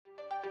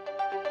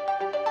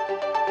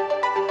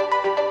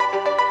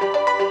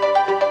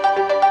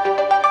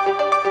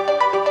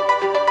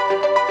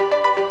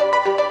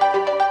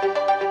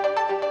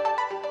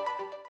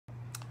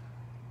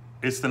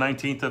It's the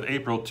 19th of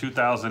April,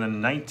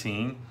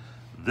 2019.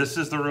 This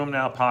is the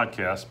RheumNow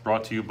podcast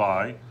brought to you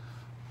by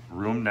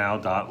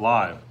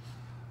RheumNow.live.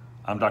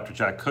 I'm Dr.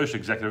 Jack Cush,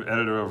 executive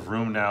editor of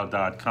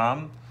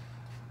RheumNow.com.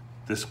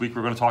 This week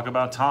we're going to talk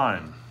about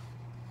time.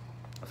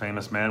 A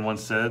famous man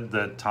once said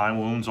that time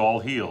wounds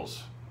all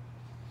heals.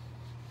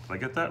 Did I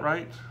get that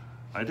right?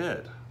 I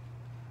did.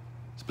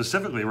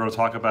 Specifically, we're going to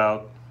talk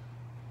about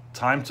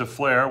time to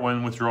flare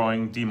when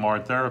withdrawing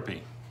DMARD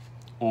therapy,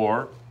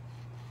 or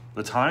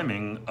the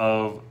timing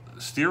of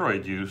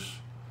steroid use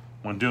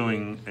when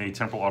doing a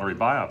temporal artery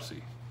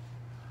biopsy.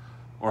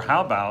 Or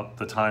how about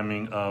the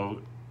timing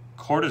of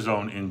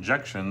cortisone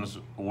injections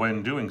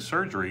when doing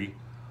surgery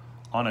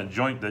on a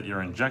joint that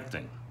you're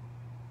injecting?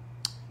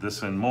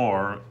 This and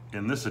more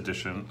in this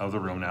edition of the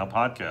RheumNow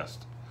podcast.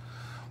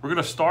 We're going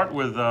to start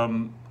with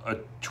a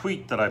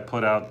tweet that I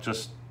put out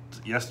just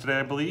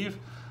yesterday, I believe,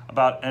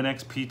 about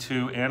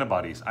NXP2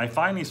 antibodies. I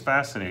find these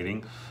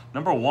fascinating.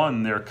 Number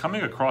one, they're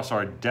coming across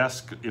our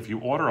desk. If you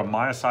order a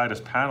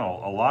myositis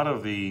panel, a lot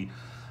of the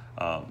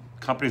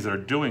companies that are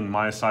doing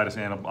myositis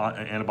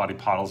antibody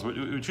panels,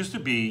 which used to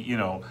be,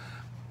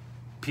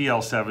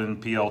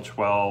 PL7,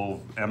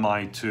 PL12,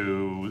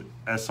 MI2,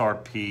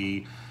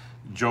 SRP,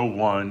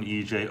 JO1,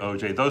 EJ,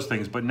 OJ, those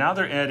things, but now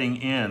they're adding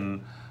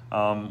in,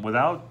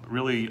 without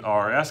really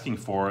our asking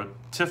for it,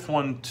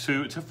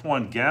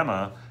 TIF1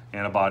 gamma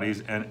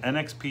antibodies and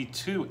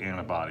NXP2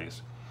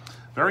 antibodies.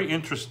 Very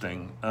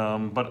interesting,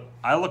 but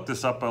I looked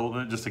this up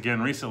just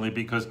again recently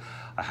because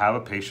I have a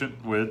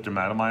patient with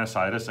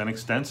dermatomyositis and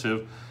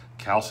extensive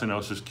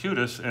calcinosis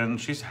cutis, and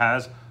she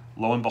has,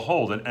 lo and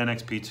behold, an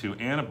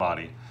NXP2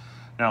 antibody.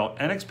 Now,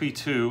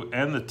 NXP2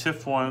 and the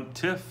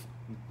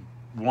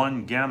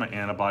TIF1 gamma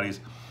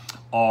antibodies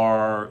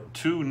are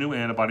two new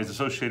antibodies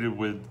associated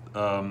with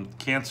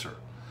cancer,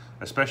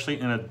 especially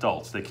in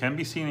adults. They can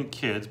be seen in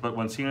kids, but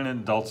when seen in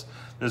adults,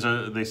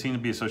 they seem to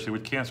be associated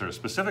with cancer.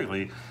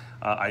 Specifically,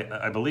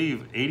 I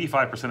believe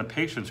 85% of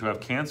patients who have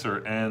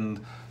cancer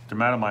and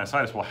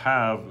dermatomyositis will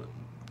have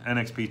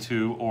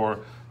NXP2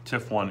 or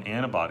TIF1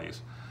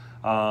 antibodies.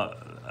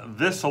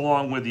 This,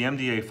 along with the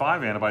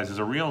MDA5 antibodies, is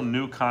a real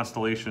new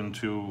constellation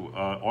to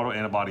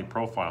autoantibody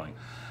profiling.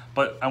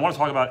 But I want to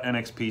talk about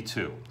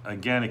NXP2.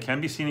 Again, it can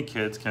be seen in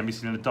kids, can be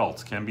seen in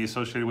adults, can be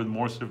associated with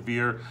more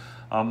severe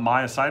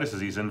myositis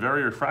disease and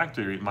very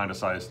refractory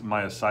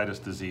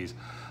myositis disease.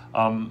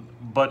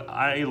 But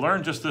I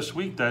learned just this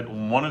week that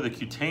one of the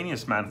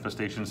cutaneous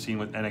manifestations seen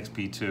with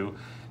NXP2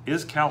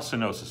 is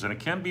calcinosis, and it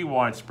can be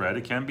widespread,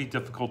 it can be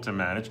difficult to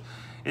manage.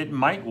 It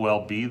might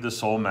well be the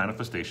sole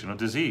manifestation of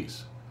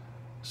disease.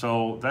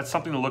 So that's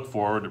something to look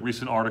for. A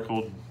recent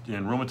article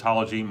in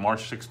Rheumatology,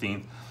 March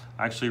 16th,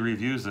 actually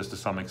reviews this to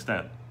some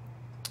extent.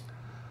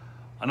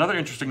 Another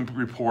interesting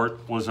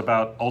report was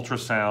about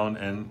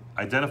ultrasound and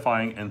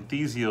identifying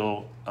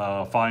enthesial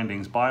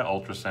findings by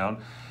ultrasound.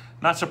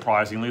 Not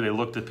surprisingly, they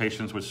looked at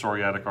patients with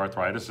psoriatic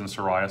arthritis and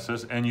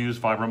psoriasis and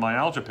used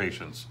fibromyalgia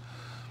patients.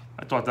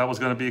 I thought that was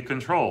going to be a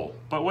control,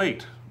 but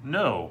wait,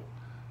 no.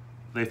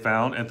 They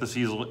found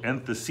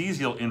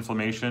enthesial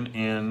inflammation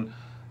in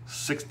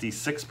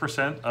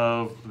 66%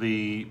 of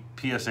the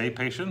PSA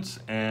patients,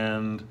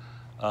 and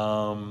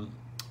oh,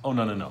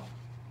 no.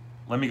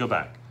 Let me go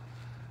back.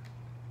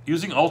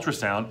 Using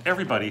ultrasound,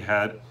 everybody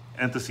had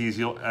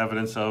enthesial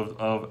evidence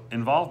of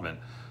involvement.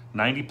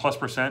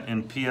 90+%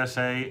 in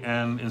PSA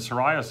and in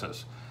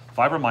psoriasis.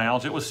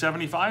 Fibromyalgia, it was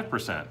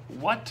 75%.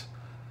 What?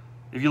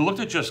 If you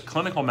looked at just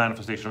clinical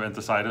manifestation of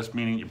enthesitis,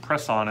 meaning you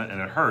press on it and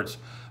it hurts,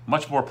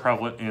 much more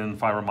prevalent in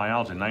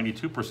fibromyalgia,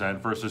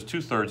 92% versus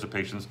 2/3 of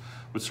patients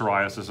with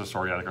psoriasis or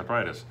psoriatic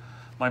arthritis.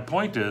 My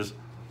point is,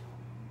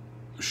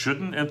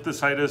 shouldn't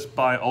enthesitis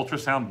by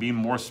ultrasound be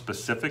more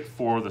specific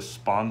for the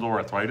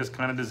spondyloarthritis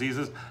kind of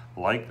diseases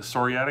like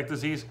psoriatic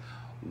disease?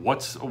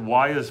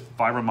 Why is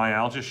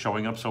fibromyalgia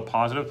showing up so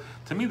positive?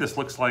 To me, this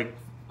looks like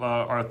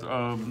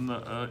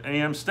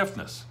AM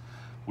stiffness.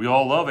 We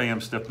all love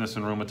AM stiffness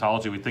in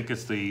rheumatology. We think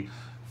it's the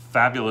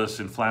fabulous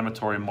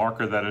inflammatory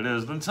marker that it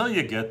is, until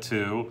you get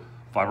to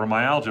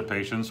fibromyalgia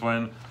patients,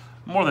 when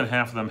more than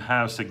half of them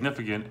have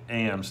significant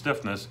AM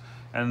stiffness,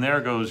 and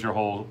there goes your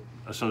whole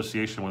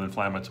association with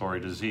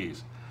inflammatory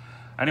disease.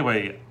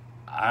 Anyway,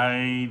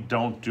 I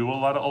don't do a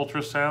lot of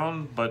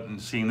ultrasound, but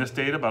seeing this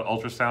data about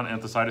ultrasound,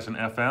 enthesitis, and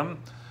FM,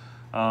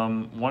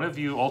 one of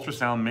you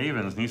ultrasound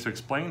mavens needs to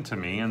explain to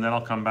me, and then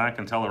I'll come back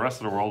and tell the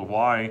rest of the world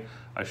why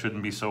I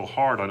shouldn't be so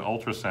hard on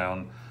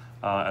ultrasound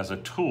as a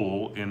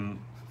tool in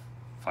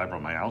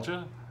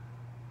fibromyalgia.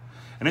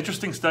 An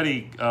interesting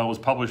study was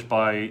published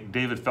by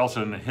David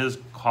Felsen and his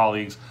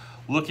colleagues,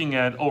 looking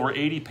at over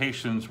 80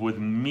 patients with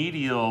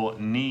medial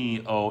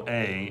knee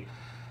OA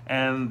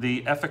and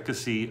the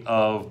efficacy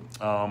of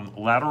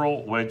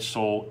lateral wedge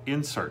sole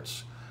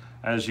inserts.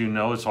 As you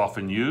know, it's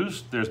often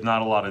used. There's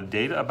not a lot of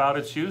data about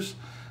its use.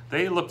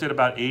 They looked at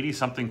about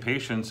 80-something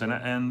patients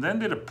and then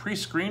did a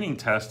pre-screening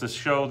test to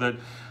show that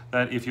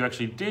if you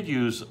actually did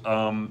use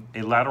a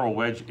lateral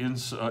wedge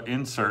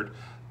insert,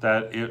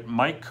 that it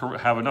might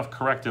have enough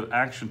corrective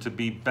action to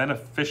be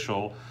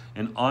beneficial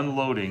in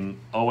unloading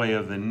OA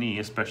of the knee,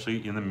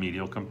 especially in the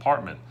medial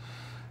compartment.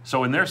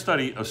 So in their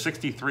study of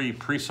 63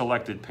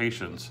 pre-selected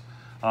patients,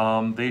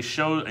 they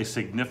showed a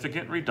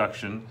significant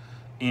reduction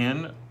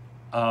in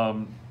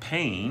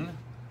pain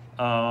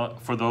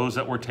for those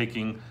that were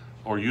taking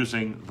or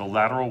using the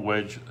lateral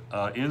wedge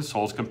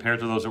insoles compared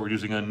to those that were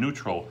using a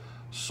neutral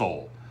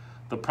sole.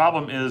 The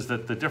problem is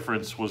that the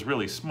difference was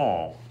really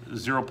small,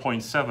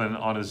 0.7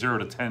 on a 0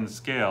 to 10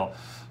 scale.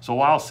 So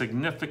while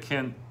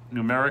significant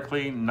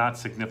numerically, not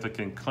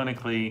significant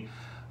clinically,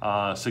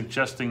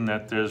 suggesting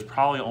that there's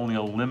probably only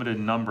a limited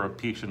number of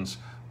patients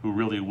who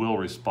really will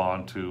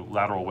respond to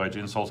lateral wedge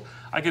insoles.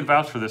 I can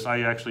vouch for this.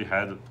 I actually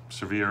had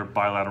severe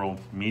bilateral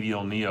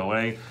medial knee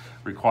OA,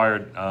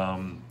 required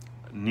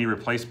knee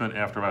replacement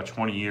after about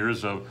 20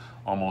 years of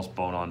almost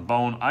bone on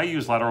bone. I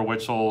use lateral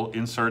wedge sole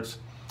inserts.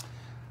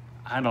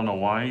 I don't know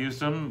why I used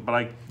them, but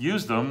I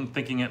used them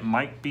thinking it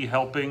might be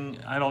helping.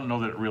 I don't know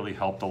that it really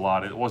helped a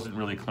lot. It wasn't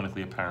really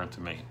clinically apparent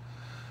to me.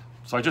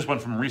 So I just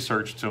went from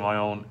research to my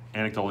own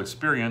anecdotal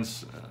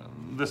experience.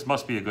 This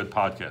must be a good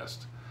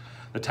podcast.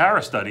 The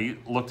TARA study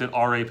looked at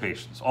RA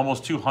patients,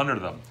 almost 200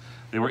 of them.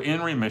 They were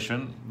in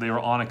remission. They were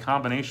on a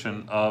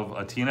combination of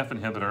a TNF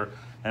inhibitor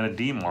and a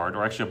DMARD,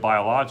 or actually a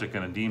biologic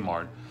and a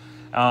DMARD.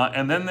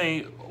 And then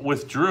they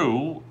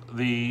withdrew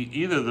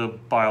either the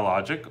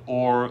biologic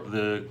or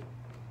the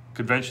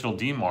conventional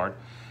DMARD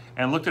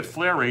and looked at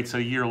flare rates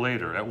a year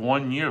later. At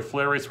 1 year,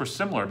 flare rates were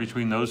similar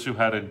between those who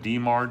had a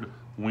DMARD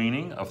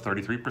weaning of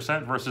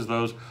 33% versus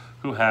those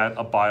who had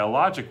a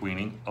biologic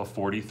weaning of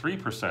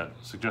 43%,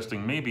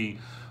 suggesting maybe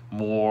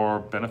more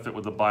benefit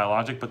with the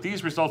biologic, but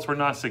these results were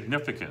not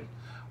significant.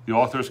 The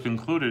authors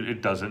concluded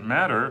it doesn't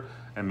matter,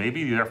 and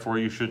maybe therefore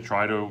you should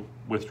try to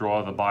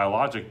withdraw the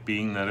biologic,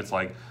 being that it's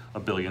like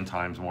 1 billion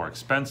times more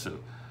expensive.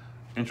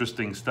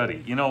 Interesting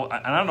study. You know,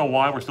 I don't know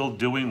why we're still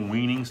doing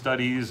weaning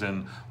studies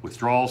and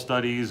withdrawal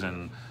studies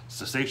and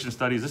cessation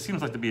studies. This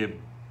seems like to be a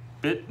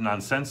bit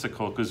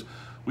nonsensical, because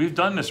we've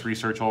done this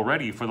research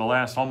already for the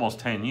last almost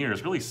 10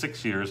 years, really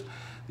 6 years.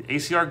 The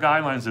ACR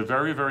guidelines are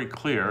very, very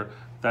clear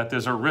that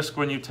there's a risk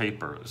when you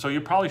taper. So you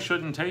probably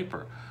shouldn't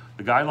taper.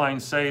 The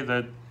guidelines say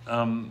that,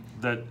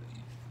 that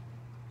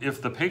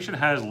if the patient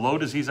has low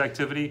disease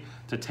activity,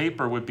 to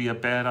taper would be a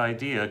bad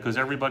idea because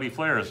everybody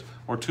flares,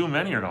 or too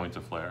many are going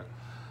to flare.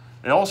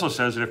 It also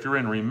says that if you're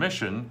in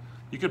remission,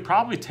 you could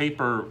probably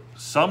taper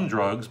some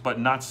drugs, but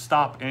not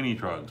stop any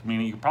drugs.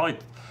 Meaning you could probably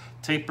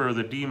taper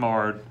the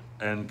DMARD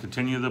and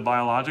continue the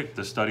biologic.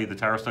 The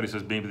TARA study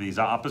says maybe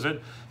the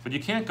opposite, but you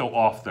can't go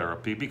off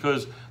therapy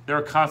because there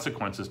are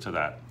consequences to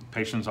that.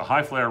 Patients a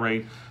high flare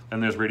rate,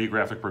 and there's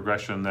radiographic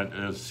progression that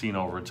is seen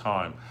over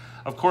time.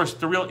 Of course,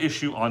 the real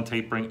issue on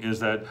tapering is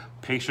that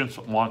patients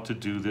want to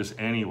do this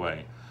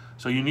anyway.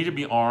 So you need to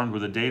be armed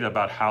with the data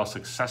about how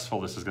successful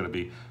this is going to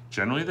be.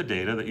 Generally, the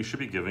data that you should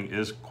be giving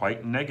is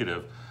quite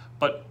negative.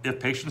 But if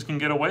patients can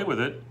get away with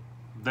it,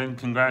 then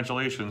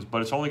congratulations,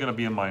 but it's only going to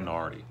be a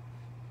minority.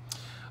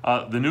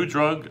 The new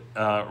drug,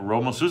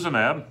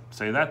 romosozumab,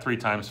 say that 3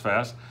 times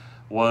fast,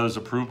 was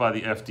approved by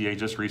the FDA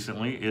just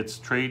recently. Its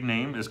trade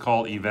name is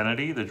called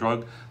Evenity. The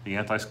drug, the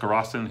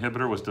anti-sclerostin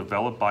inhibitor, was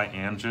developed by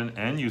Amgen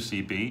and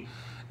UCB.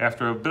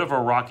 After a bit of a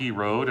rocky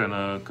road and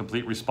a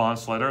complete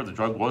response letter, the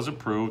drug was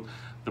approved.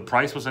 The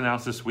price was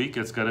announced this week.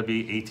 It's going to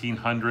be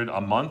 $1,800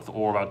 a month,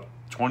 or about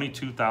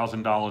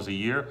 $22,000 a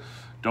year.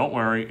 Don't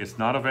worry, it's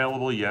not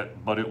available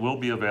yet, but it will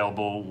be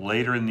available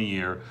later in the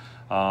year.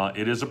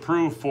 It is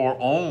approved for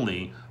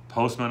only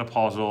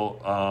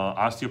postmenopausal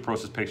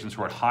osteoporosis patients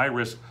who are at high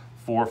risk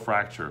for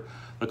fracture.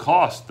 The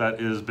cost that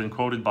has been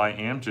quoted by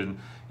Amgen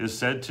is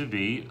said to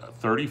be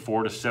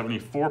 34 to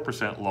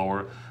 74%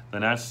 lower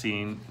than that's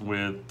seen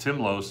with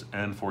Tymlos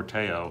and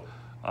Forteo,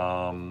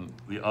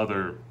 the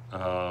other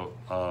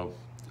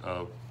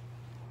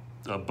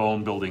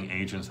bone-building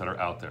agents that are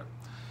out there.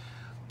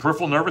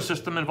 Peripheral nervous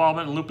system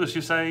involvement in lupus,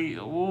 you say?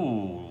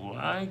 Ooh,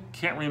 I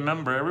can't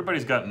remember.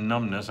 Everybody's got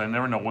numbness. I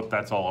never know what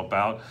that's all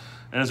about.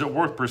 And is it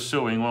worth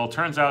pursuing? Well, it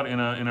turns out in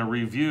a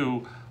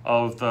review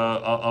of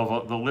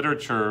the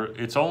literature,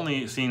 it's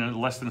only seen in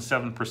less than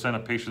 7%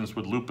 of patients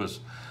with lupus.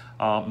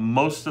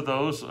 Most of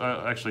those,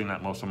 actually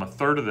not most of them, a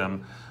third of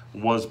them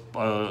was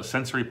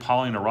sensory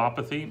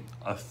polyneuropathy,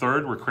 a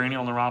third were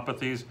cranial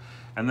neuropathies,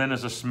 and then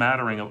there's a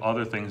smattering of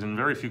other things, in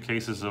very few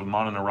cases of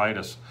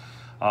mononeuritis.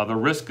 The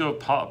risk of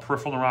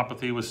peripheral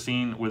neuropathy was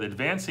seen with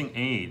advancing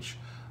age,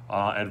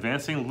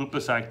 advancing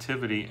lupus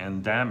activity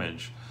and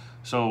damage.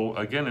 So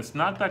again, it's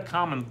not that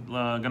common.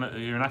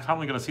 You're not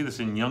commonly going to see this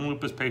in young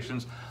lupus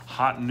patients,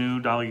 hot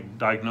new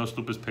diagnosed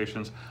lupus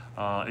patients.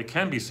 It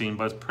can be seen,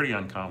 but it's pretty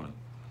uncommon.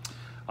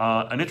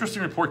 An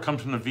interesting report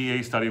comes from the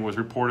VA study, was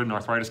reported in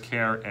Arthritis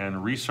Care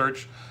and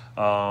Research.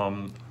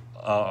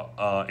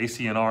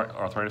 ACNR,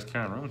 Arthritis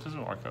Care and Rheumatism,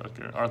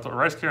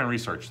 Arthritis Care and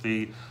Research,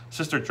 the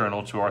sister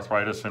journal to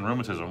Arthritis and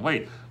Rheumatism.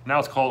 Wait, now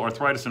it's called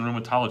Arthritis and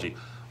Rheumatology.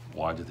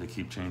 Why did they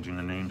keep changing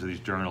the names of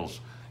these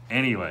journals?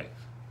 Anyway,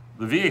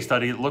 the VA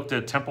study looked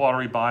at temporal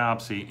artery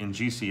biopsy in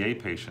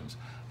GCA patients.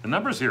 The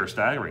numbers here are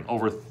staggering.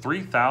 Over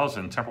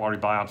 3,000 temporal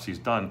artery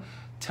biopsies done.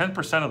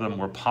 10% of them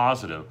were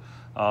positive.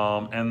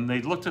 And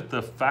they looked at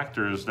the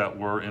factors that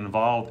were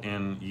involved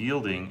in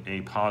yielding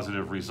a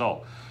positive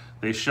result.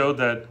 They showed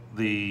that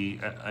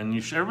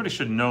everybody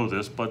should know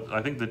this, but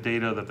I think the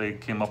data that they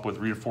came up with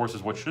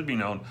reinforces what should be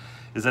known,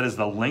 is that is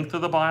the length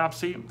of the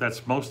biopsy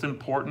that's most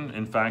important.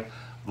 In fact,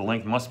 the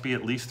length must be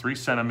at least 3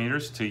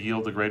 centimeters to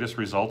yield the greatest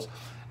results.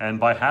 And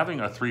by having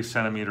a 3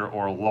 centimeter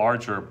or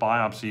larger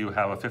biopsy, you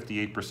have a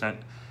 58%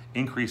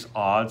 increased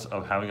odds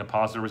of having a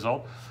positive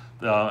result.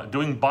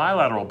 Doing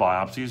bilateral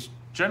biopsies,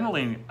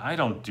 generally I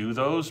don't do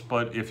those,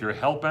 but if you're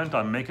hell-bent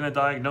on making a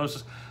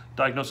diagnosis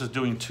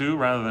doing 2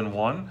 rather than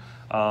 1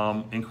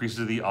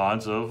 increases the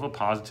odds of a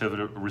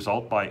positive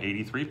result by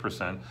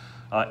 83%.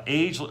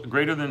 Age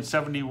greater than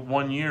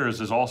 71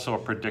 years is also a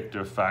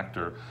predictive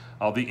factor.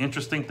 The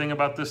interesting thing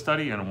about this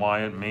study and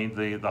why it made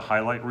the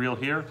highlight reel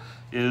here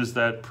is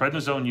that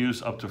prednisone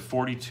use up to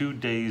 42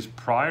 days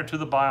prior to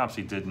the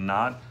biopsy did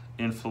not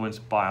influence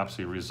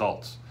biopsy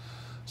results.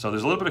 So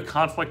there's a little bit of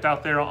conflict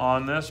out there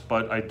on this,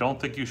 but I don't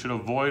think you should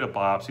avoid a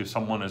biopsy if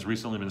someone has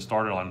recently been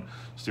started on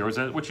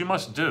steroids, which you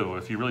must do.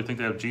 If you really think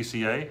they have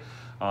GCA,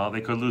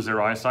 they could lose their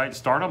eyesight,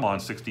 start them on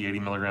 60, 80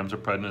 milligrams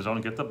of prednisone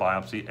and get the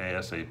biopsy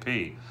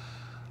ASAP.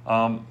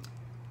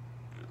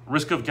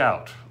 Risk of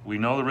gout. We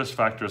know the risk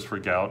factors for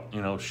gout,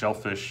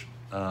 shellfish,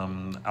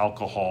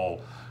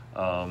 alcohol,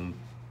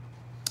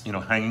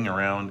 hanging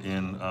around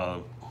in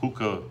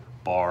hookah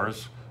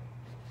bars.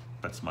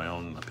 That's my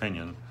own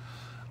opinion.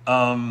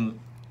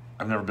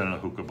 I've never been in a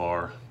hookah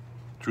bar,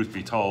 truth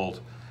be told.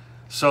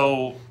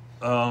 So,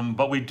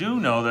 but we do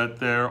know that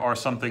there are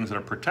some things that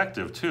are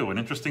protective too. An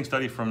interesting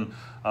study from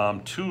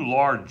 2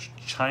 large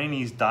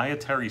Chinese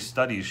dietary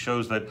studies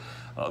shows that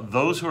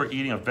those who are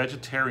eating a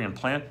vegetarian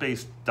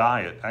plant-based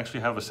diet actually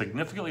have a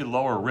significantly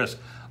lower risk,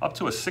 up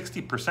to a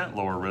 60%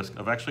 lower risk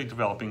of actually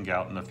developing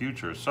gout in the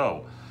future.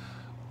 So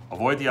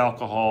avoid the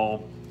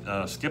alcohol,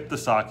 skip the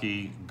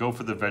sake, go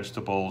for the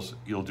vegetables,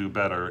 you'll do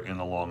better in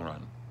the long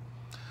run.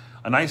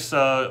 A nice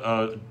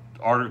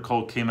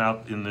article came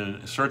out in the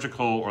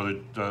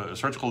surgical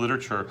surgical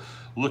literature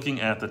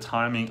looking at the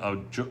timing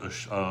of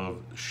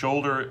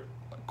shoulder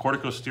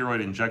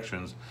corticosteroid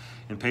injections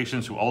in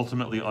patients who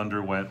ultimately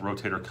underwent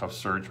rotator cuff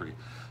surgery.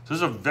 So this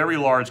is a very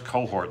large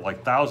cohort,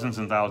 like thousands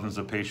and thousands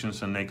of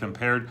patients, and they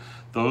compared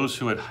those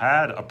who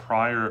had a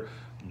prior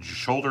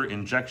shoulder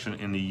injection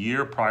in the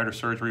year prior to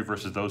surgery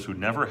versus those who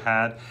never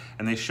had,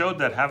 and they showed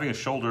that having a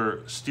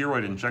shoulder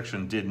steroid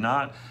injection did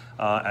not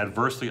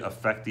adversely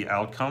affect the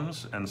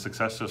outcomes and the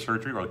success of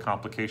surgery or the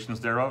complications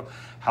thereof.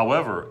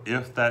 However,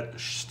 if that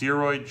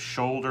steroid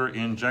shoulder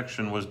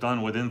injection was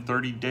done within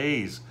 30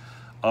 days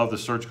of the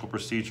surgical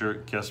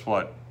procedure, guess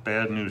what?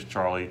 Bad news,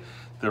 Charlie.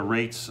 The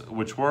rates,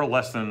 which were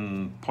less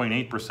than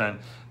 0.8%,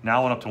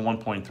 now went up to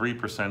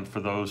 1.3% for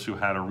those who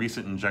had a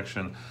recent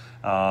injection,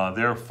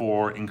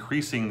 therefore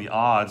increasing the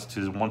odds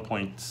to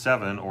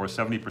 1.7 or a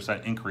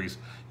 70% increase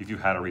if you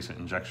had a recent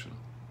injection.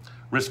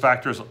 Risk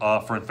factors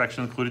for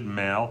infection included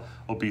male,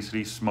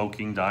 obesity,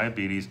 smoking,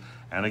 diabetes,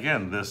 and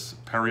again, this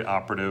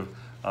perioperative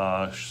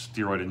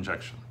steroid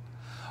injection.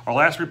 Our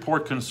last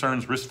report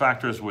concerns risk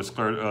factors with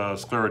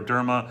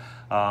scleroderma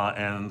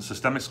and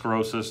systemic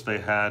sclerosis. They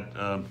had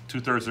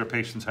 2/3 of their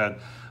patients had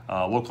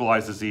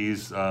localized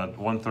disease,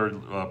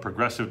 1/3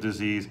 progressive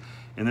disease.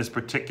 In this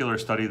particular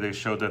study, they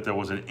showed that there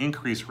was an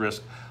increased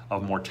risk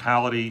of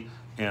mortality.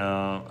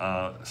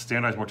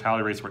 Standardized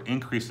mortality rates were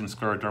increased in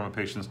scleroderma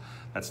patients.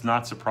 That's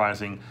not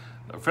surprising.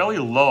 Fairly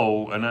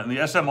low, and the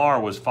SMR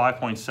was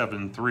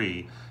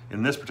 5.73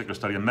 in this particular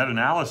study. A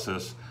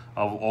meta-analysis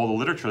of all the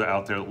literature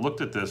out there that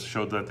looked at this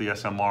showed that the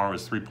SMR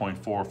was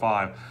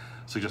 3.45,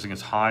 suggesting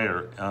it's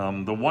higher.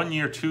 The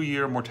 1-year,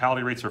 2-year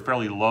mortality rates are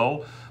fairly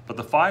low, but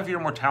the 5-year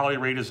mortality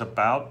rate is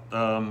about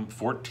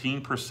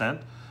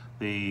 14%.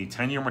 The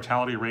 10-year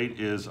mortality rate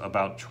is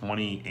about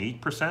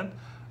 28%.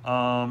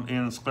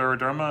 In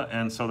scleroderma,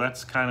 and so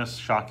that's kind of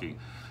shocking.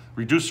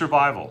 Reduced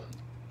survival,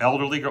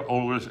 elderly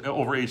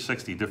over age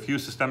 60,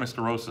 diffuse systemic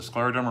sclerosis,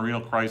 scleroderma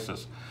renal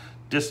crisis,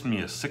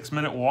 dyspnea,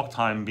 6-minute walk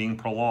time being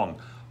prolonged,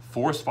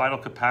 forced vital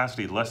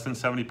capacity less than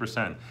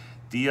 70%,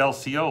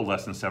 DLCO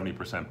less than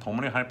 70%,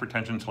 pulmonary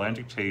hypertension,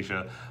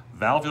 telangiectasia,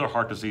 valvular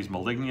heart disease,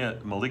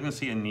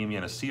 malignancy, anemia,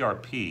 and a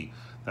CRP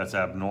that's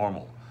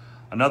abnormal.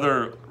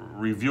 Another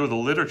review of the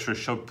literature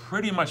showed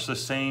pretty much the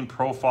same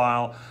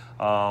profile.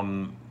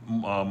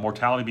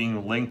 Mortality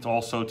being linked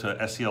also to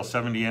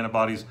SCL70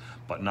 antibodies,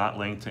 but not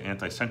linked to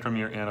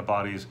anti-centromere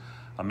antibodies.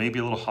 Maybe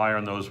a little higher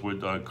on those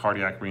with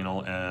cardiac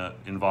renal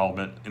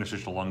involvement,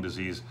 interstitial lung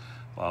disease,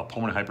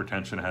 pulmonary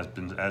hypertension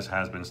as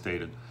has been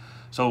stated.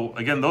 So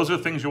again, those are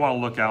the things you want to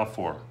look out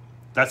for.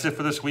 That's it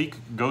for this week.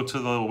 Go to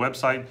the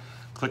website,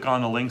 click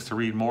on the links to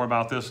read more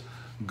about this.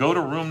 Go to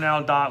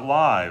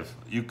rheumnow.live.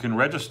 You can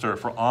register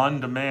for on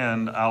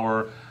demand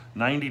our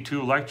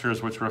 92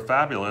 lectures, which were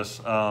fabulous.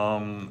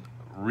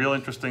 Real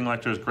interesting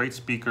lectures, great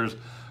speakers.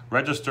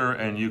 Register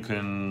and you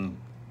can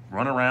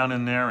run around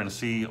in there and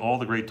see all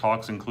the great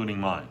talks, including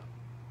mine.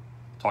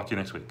 Talk to you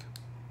next week.